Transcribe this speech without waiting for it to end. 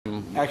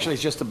Actually,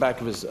 it's just the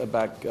back of his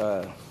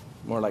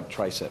more like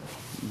tricep.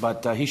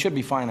 But he should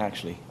be fine,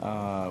 actually.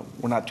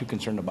 We're not too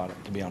concerned about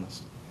it, to be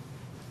honest.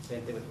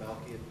 Same thing with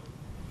Melky?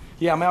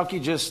 Yeah, Melky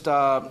just,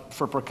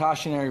 for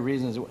precautionary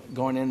reasons,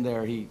 going in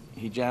there, he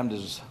jammed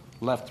his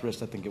left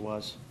wrist, I think it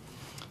was,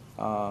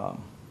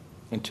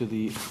 into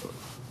the,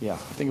 yeah, I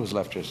think it was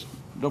left wrist.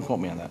 Don't quote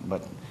me on that,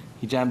 but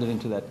he jammed it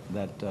into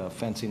that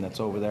fencing that's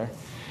over there.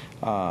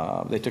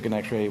 They took an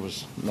x-ray, it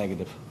was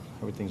negative.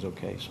 Everything's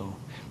okay, so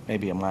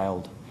maybe a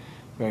mild,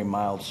 very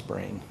mild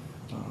sprain,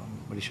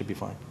 but he should be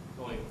fine.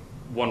 Only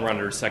one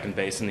runner at second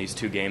base in these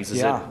two games.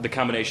 Is it the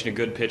combination of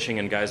good pitching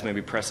and guys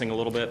maybe pressing a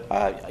little bit?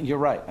 You're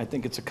right. I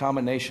think it's a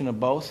combination of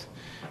both.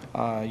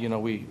 You know,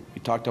 we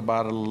talked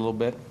about it a little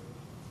bit.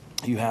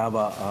 You have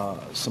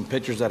some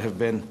pitchers that have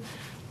been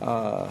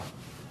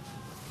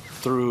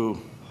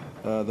through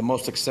the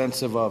most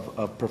extensive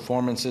of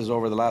performances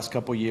over the last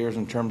couple of years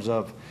in terms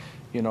of,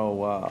 you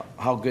know,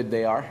 how good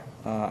they are.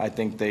 I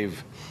think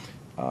they've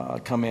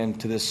come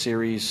into this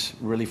series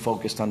really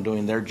focused on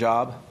doing their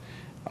job.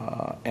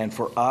 And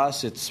for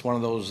us, it's one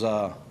of those,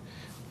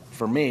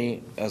 for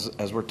me,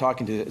 as we're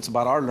talking to, it's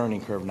about our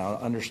learning curve now,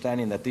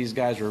 understanding that these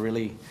guys are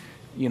really,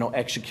 you know,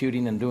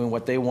 executing and doing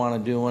what they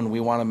want to do, and we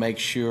want to make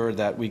sure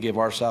that we give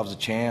ourselves a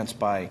chance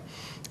by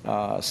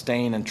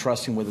staying and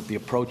trusting with the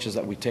approaches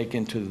that we take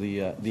into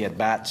the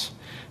at-bats.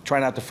 Try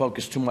not to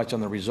focus too much on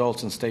the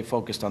results and stay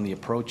focused on the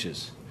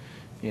approaches,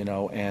 you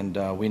know,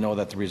 and we know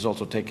that the results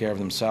will take care of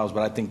themselves,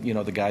 but I think, you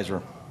know, the guys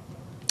are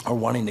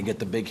wanting to get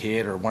the big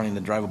hit or wanting to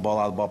drive a ball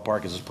out of the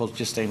ballpark as opposed to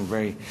just staying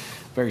very,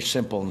 very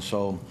simple. And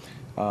so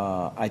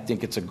I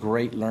think it's a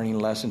great learning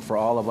lesson for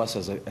all of us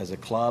as a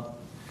club.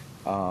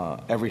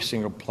 Every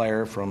single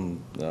player from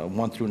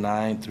 1 through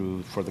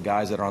 9 for the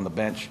guys that are on the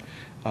bench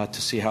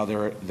to see how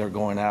they're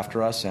going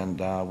after us, and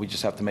we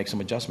just have to make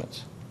some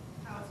adjustments.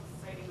 How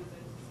exciting was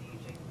it to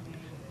see Jake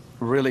Renteria?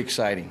 Really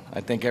exciting.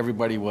 I think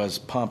everybody was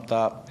pumped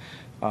up.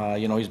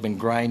 You know, he's been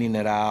grinding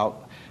it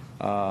out.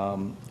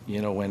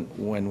 You know,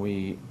 when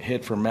we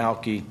hit for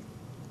Melky,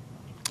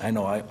 I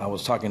know I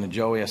was talking to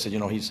Joey. I said, you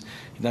know, he's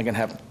not going to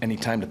have any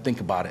time to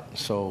think about it.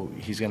 So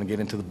he's going to get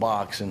into the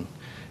box and,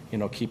 you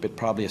know, keep it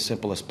probably as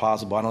simple as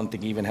possible. I don't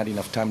think he even had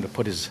enough time to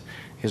put his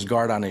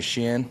guard on his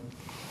shin.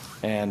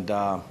 And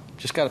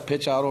just got to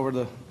pitch out over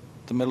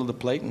the middle of the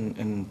plate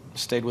and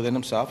stayed within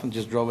himself and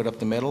just drove it up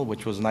the middle,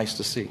 which was nice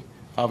to see.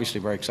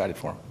 Obviously very excited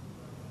for him.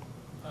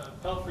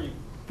 Pelfrey.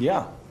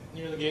 Yeah.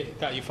 Near the game,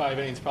 got you 5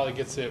 innings, probably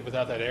gets it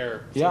without that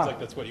error. Yeah. Seems like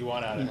that's what you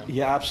want out of him.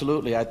 Yeah,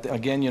 absolutely.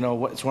 Again, you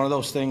know, it's one of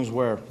those things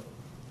where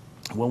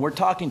when we're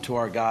talking to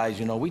our guys,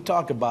 you know, we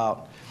talk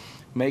about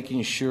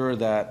making sure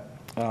that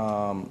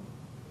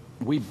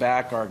we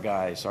back our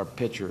guys, our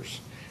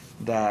pitchers,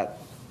 that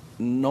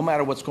no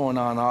matter what's going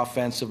on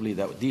offensively,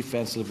 that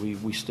defensively,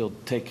 we still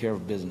take care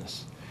of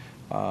business.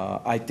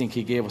 I think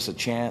he gave us a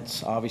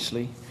chance,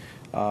 obviously.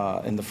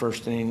 In the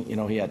first inning, you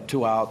know, he had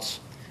 2 outs,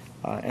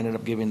 ended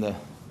up giving the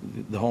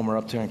homer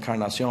up to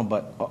Encarnacion,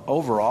 but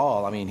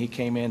overall, I mean, he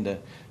came in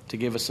to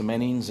give us some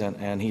innings,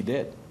 and he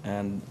did.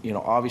 And, you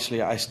know,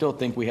 obviously, I still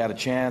think we had a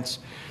chance.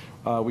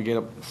 We get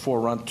a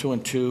 4-run,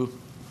 2-2,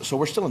 so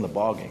we're still in the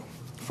ball game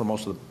for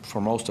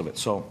most of it.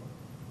 So,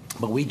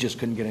 but we just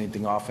couldn't get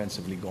anything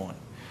offensively going.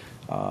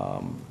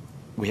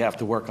 We have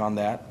to work on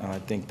that, and I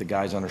think the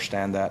guys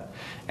understand that.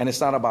 And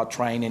it's not about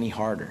trying any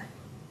harder.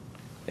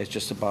 It's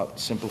just about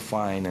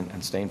simplifying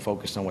and staying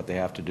focused on what they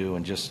have to do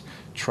and just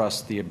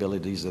trust the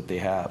abilities that they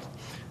have.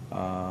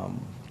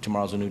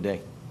 Tomorrow's a new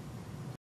day.